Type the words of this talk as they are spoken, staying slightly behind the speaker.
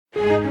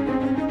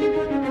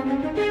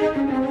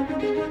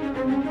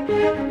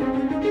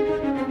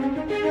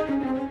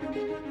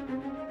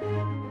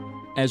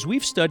As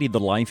we've studied the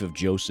life of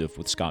Joseph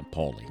with Scott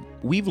Pauley,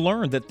 we've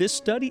learned that this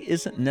study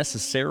isn't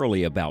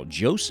necessarily about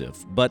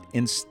Joseph, but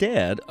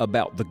instead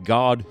about the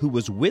God who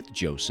was with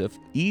Joseph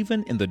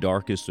even in the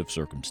darkest of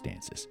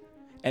circumstances.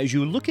 As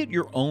you look at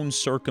your own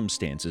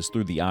circumstances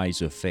through the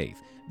eyes of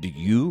faith, do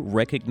you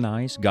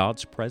recognize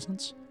God's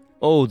presence?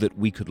 Oh, that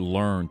we could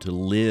learn to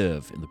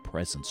live in the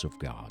presence of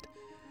God.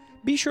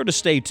 Be sure to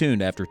stay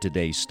tuned after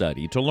today's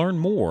study to learn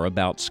more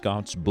about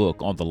Scott's book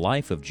on the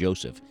life of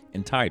Joseph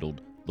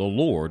entitled The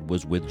Lord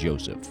Was with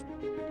Joseph.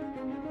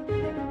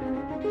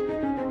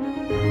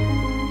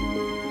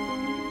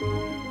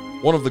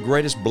 One of the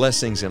greatest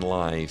blessings in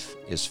life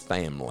is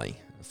family.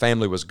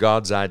 Family was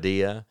God's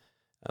idea.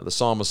 The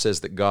psalmist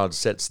says that God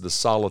sets the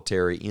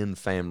solitary in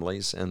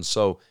families, and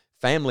so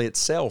family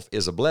itself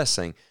is a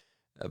blessing.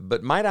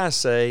 But might I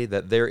say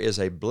that there is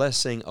a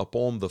blessing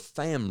upon the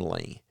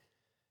family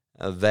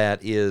that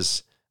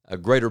is a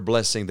greater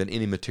blessing than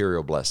any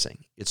material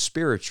blessing. It's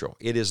spiritual.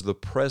 It is the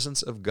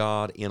presence of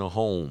God in a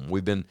home.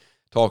 We've been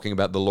talking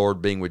about the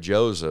Lord being with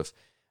Joseph.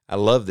 I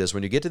love this.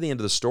 When you get to the end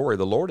of the story,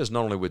 the Lord is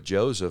not only with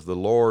Joseph, the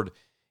Lord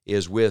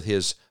is with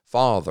his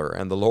father,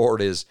 and the Lord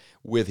is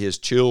with his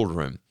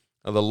children.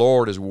 And the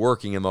Lord is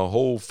working in the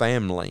whole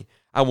family.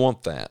 I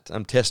want that.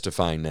 I'm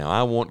testifying now.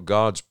 I want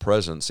God's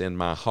presence in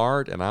my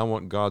heart, and I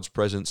want God's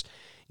presence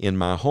in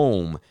my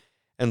home.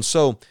 And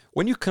so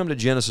when you come to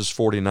Genesis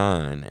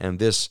 49 and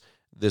this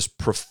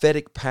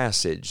prophetic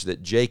passage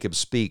that Jacob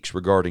speaks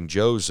regarding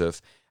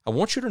Joseph, I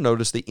want you to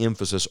notice the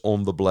emphasis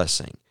on the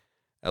blessing.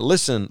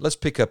 Listen, let's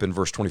pick up in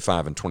verse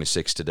 25 and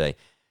 26 today.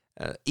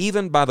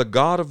 Even by the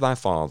God of thy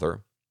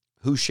father,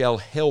 who shall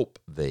help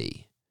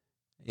thee.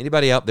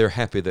 Anybody out there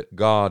happy that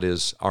God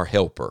is our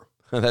helper?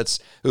 That's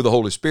who the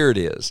Holy Spirit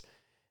is.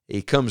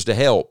 He comes to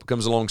help,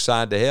 comes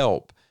alongside to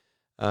help.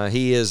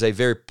 He is a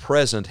very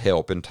present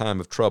help in time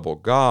of trouble.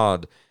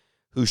 God,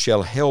 who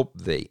shall help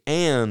thee,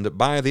 and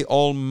by the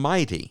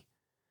Almighty,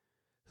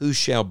 who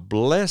shall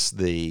bless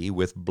thee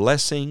with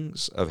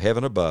blessings of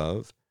heaven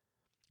above,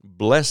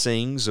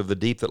 blessings of the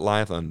deep that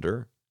lieth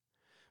under,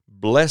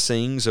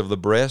 blessings of the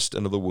breast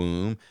and of the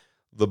womb.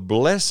 The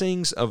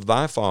blessings of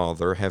thy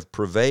father have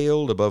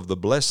prevailed above the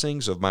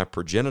blessings of my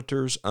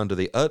progenitors unto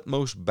the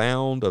utmost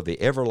bound of the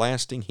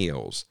everlasting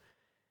hills.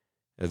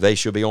 They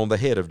shall be on the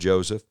head of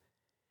Joseph,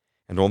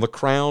 and on the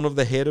crown of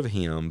the head of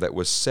him that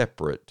was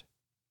separate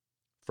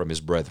from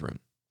his brethren.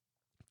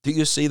 Do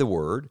you see the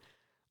word?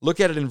 Look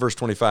at it in verse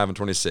 25 and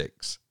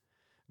 26.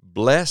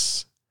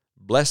 Bless,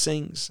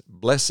 blessings,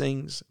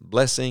 blessings,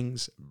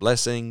 blessings,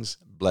 blessings,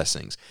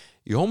 blessings.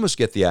 You almost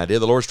get the idea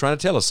the Lord's trying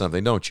to tell us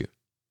something, don't you?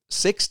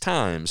 6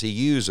 times he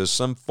uses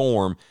some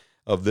form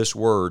of this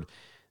word.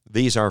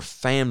 These are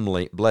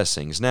family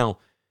blessings. Now,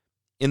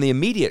 in the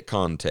immediate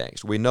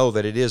context, we know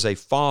that it is a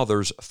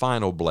father's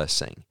final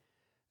blessing.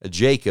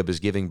 Jacob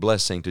is giving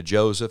blessing to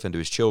Joseph and to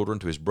his children,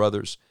 to his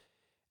brothers.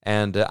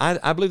 And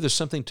I believe there's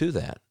something to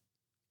that.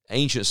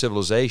 Ancient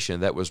civilization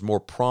that was more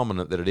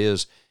prominent than it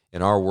is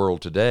in our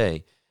world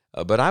today.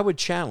 But I would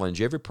challenge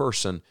every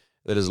person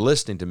that is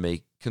listening to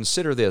me,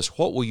 consider this: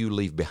 what will you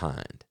leave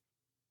behind?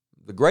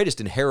 The greatest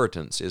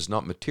inheritance is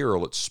not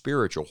material, it's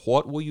spiritual.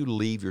 What will you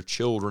leave your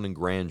children and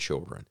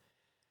grandchildren?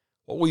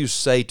 What will you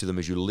say to them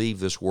as you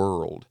leave this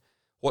world?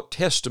 What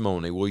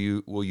testimony will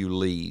you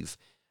leave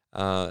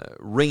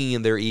ringing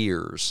in their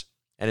ears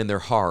and in their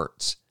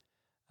hearts?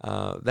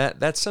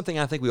 That's something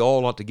I think we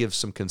all ought to give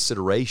some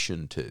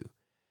consideration to.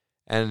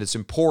 And it's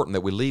important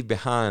that we leave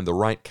behind the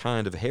right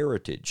kind of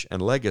heritage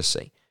and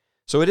legacy.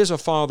 So it is a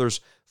father's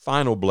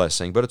final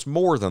blessing, but it's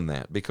more than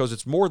that, because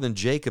it's more than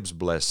Jacob's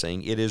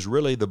blessing. It is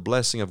really the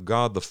blessing of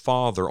God the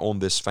Father on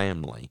this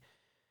family.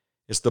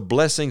 It's the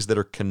blessings that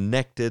are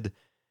connected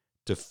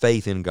to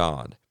faith in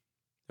God.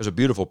 There's a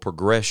beautiful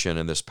progression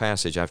in this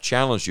passage. I've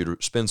challenged you to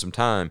spend some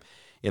time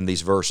in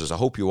these verses. I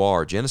hope you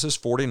are. Genesis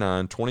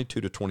 49,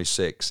 22 to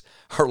 26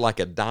 are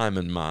like a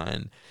diamond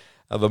mine.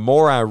 The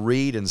more I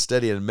read and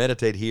study and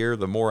meditate here,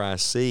 the more I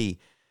see.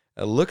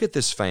 Look at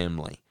this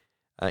family.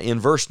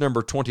 In verse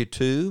number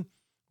 22,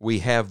 we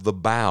have the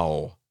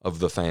bough of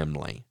the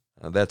family.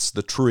 That's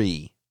the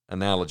tree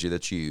analogy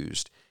that's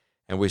used.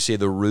 And we see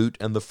the root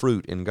and the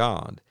fruit in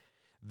God.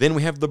 Then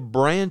we have the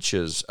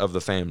branches of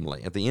the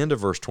family at the end of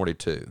verse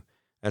 22.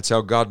 That's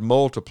how God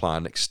multiplied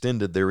and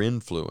extended their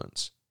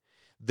influence.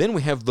 Then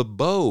we have the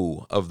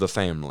bow of the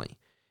family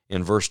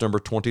in verse number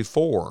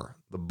 24.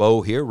 The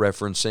bow here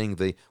referencing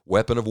the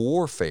weapon of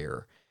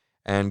warfare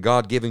and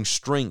God giving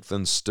strength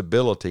and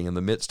stability in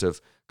the midst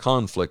of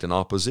conflict and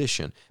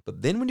opposition.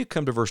 But then when you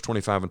come to verse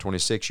 25 and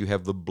 26, you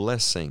have the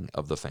blessing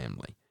of the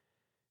family.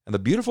 And the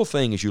beautiful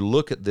thing as you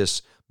look at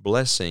this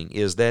blessing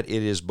is that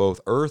it is both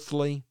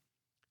earthly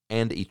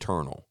and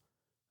eternal.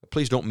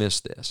 Please don't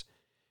miss this.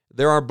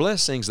 There are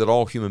blessings that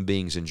all human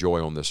beings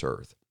enjoy on this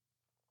earth.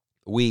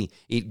 We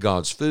eat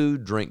God's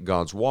food, drink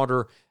God's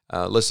water,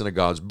 listen to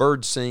God's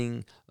birds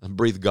sing,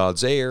 breathe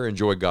God's air,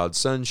 enjoy God's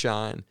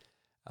sunshine.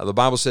 The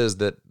Bible says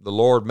that the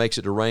Lord makes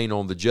it to rain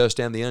on the just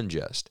and the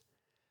unjust.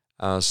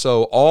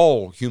 So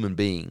all human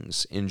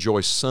beings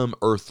enjoy some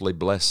earthly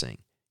blessing.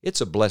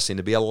 It's a blessing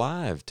to be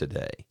alive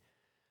today.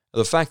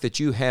 The fact that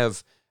you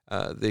have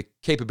the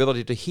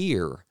capability to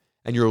hear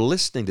and you're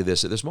listening to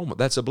this at this moment,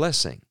 that's a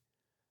blessing.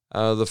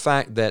 The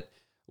fact that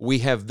we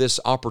have this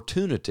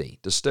opportunity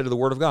to study the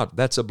Word of God,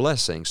 that's a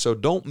blessing. So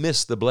don't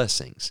miss the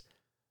blessings.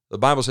 The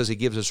Bible says He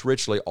gives us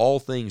richly all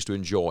things to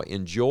enjoy.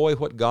 Enjoy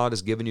what God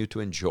has given you to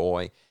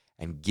enjoy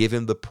and give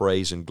Him the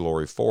praise and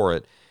glory for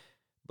it.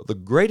 But the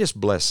greatest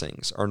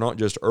blessings are not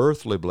just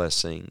earthly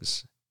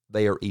blessings,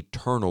 they are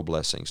eternal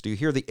blessings. Do you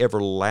hear the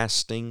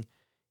everlasting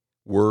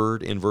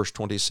word in verse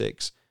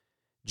 26?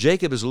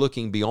 Jacob is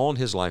looking beyond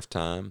his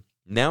lifetime.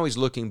 Now he's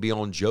looking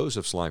beyond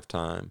Joseph's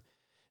lifetime.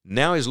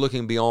 Now he's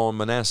looking beyond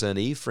Manasseh and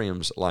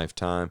Ephraim's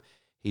lifetime.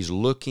 He's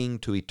looking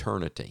to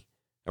eternity.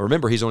 Now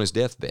remember, he's on his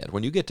deathbed.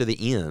 When you get to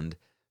the end,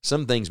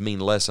 some things mean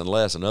less and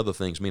less, and other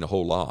things mean a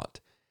whole lot.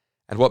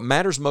 And what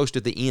matters most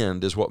at the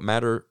end is what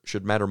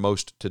should matter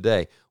most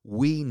today.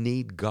 We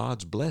need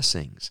God's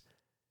blessings.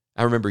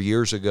 I remember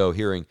years ago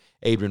hearing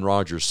Adrian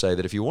Rogers say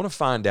that if you want to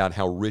find out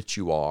how rich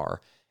you are,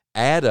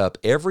 add up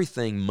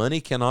everything money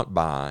cannot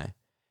buy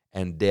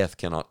and death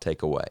cannot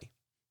take away.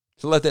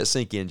 So let that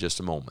sink in just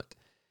a moment.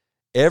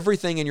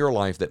 Everything in your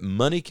life that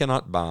money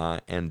cannot buy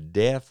and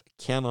death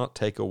cannot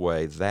take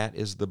away, that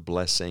is the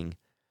blessing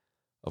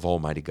of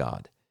Almighty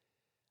God.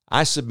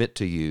 I submit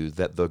to you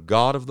that the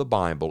God of the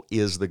Bible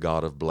is the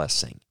God of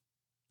blessing.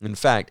 In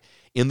fact,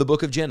 in the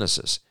book of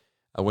Genesis,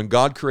 when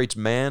God creates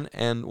man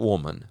and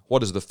woman,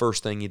 what is the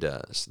first thing He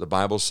does? The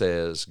Bible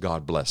says,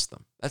 God bless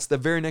them. That's the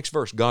very next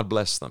verse, God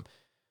bless them.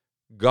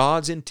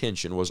 God's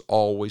intention was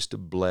always to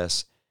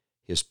bless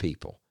His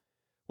people.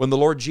 When the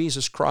Lord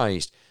Jesus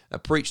Christ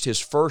preached His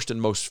first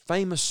and most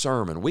famous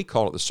sermon, we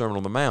call it the Sermon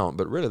on the Mount,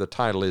 but really the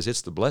title is,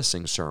 it's the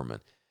blessing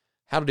sermon.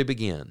 How did He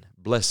begin?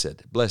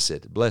 Blessed,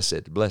 blessed,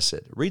 blessed,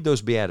 blessed. Read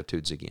those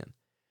Beatitudes again.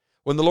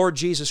 When the Lord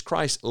Jesus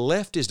Christ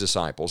left His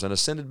disciples and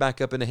ascended back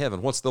up into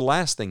heaven, what's the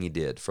last thing He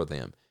did for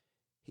them?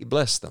 He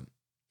blessed them.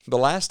 The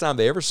last time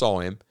they ever saw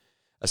Him,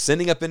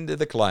 ascending up into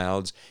the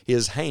clouds,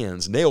 His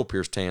hands,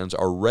 nail-pierced hands,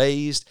 are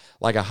raised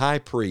like a high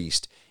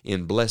priest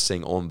in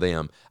blessing on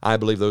them. I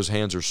believe those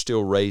hands are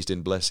still raised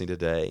in blessing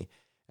today.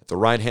 At the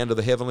right hand of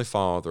the Heavenly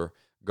Father,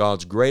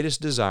 God's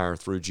greatest desire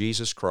through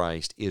Jesus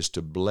Christ is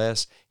to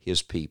bless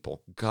His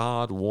people.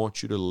 God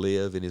wants you to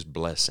live in His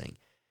blessing.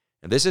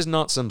 And this is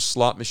not some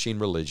slot machine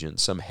religion,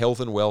 some health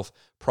and wealth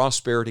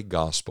prosperity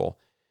gospel.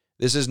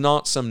 This is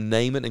not some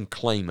name it and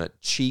claim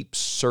it, cheap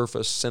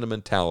surface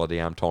sentimentality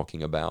I'm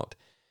talking about.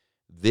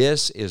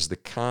 This is the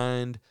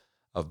kind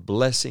of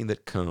blessing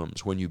that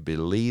comes when you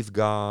believe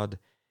God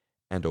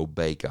and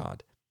obey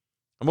God.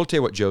 I'm going to tell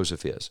you what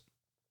Joseph is.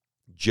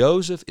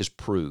 Joseph is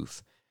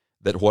proof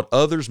that what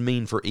others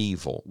mean for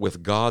evil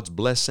with God's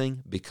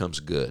blessing becomes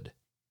good.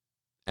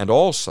 And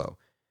also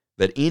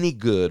that any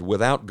good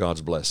without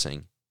God's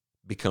blessing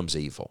becomes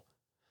evil.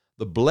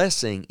 The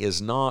blessing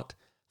is not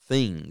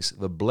things.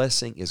 The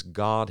blessing is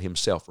God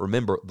Himself.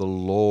 Remember, the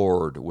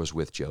Lord was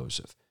with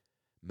Joseph.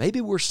 Maybe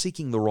we're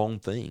seeking the wrong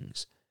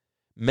things.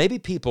 Maybe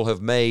people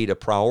have made a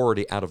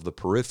priority out of the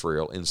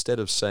peripheral instead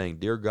of saying,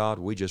 Dear God,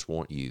 we just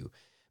want You.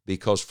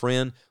 Because,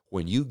 friend,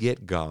 when you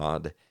get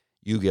God,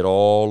 you get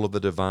all of the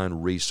divine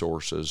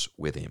resources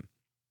with Him.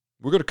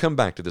 We're going to come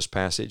back to this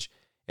passage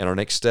in our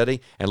next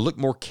study and look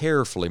more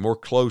carefully, more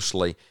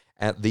closely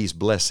at these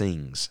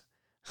blessings.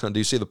 Do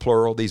you see the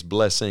plural? These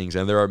blessings,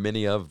 and there are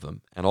many of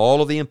them, and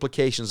all of the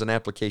implications and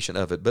application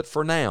of it. But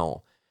for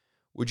now,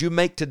 would you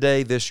make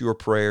today this your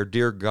prayer?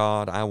 Dear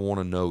God, I want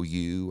to know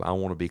You, I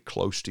want to be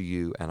close to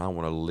You, and I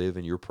want to live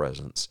in Your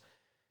presence.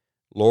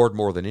 Lord,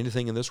 more than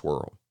anything in this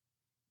world,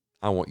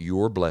 I want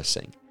Your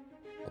blessing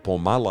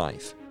upon my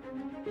life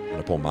and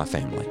upon my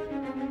family.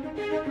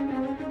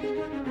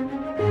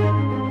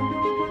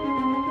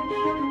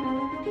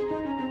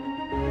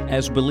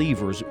 As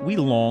believers, we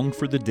long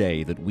for the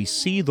day that we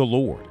see the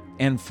Lord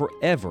and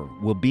forever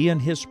will be in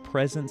His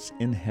presence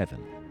in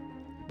heaven.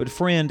 But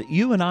friend,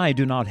 you and I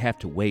do not have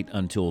to wait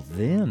until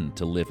then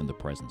to live in the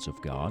presence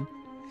of God.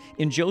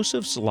 In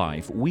Joseph's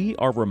life, we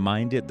are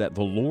reminded that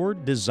the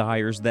Lord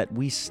desires that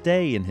we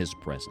stay in His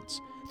presence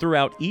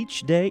throughout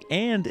each day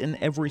and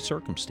in every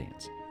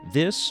circumstance.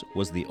 This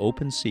was the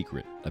open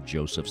secret of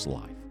Joseph's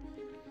life.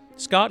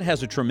 Scott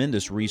has a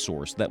tremendous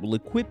resource that will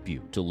equip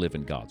you to live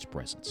in God's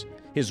presence.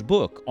 His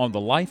book on the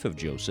life of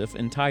Joseph,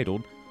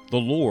 entitled The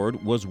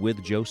Lord Was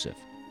With Joseph.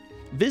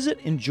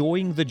 Visit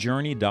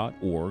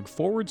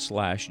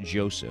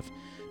enjoyingthejourney.org/Joseph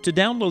to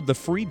download the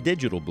free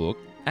digital book,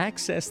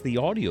 access the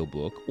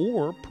audiobook,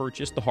 or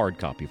purchase the hard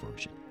copy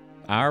version.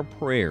 Our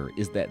prayer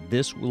is that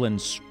this will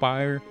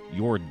inspire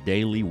your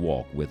daily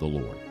walk with the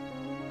Lord.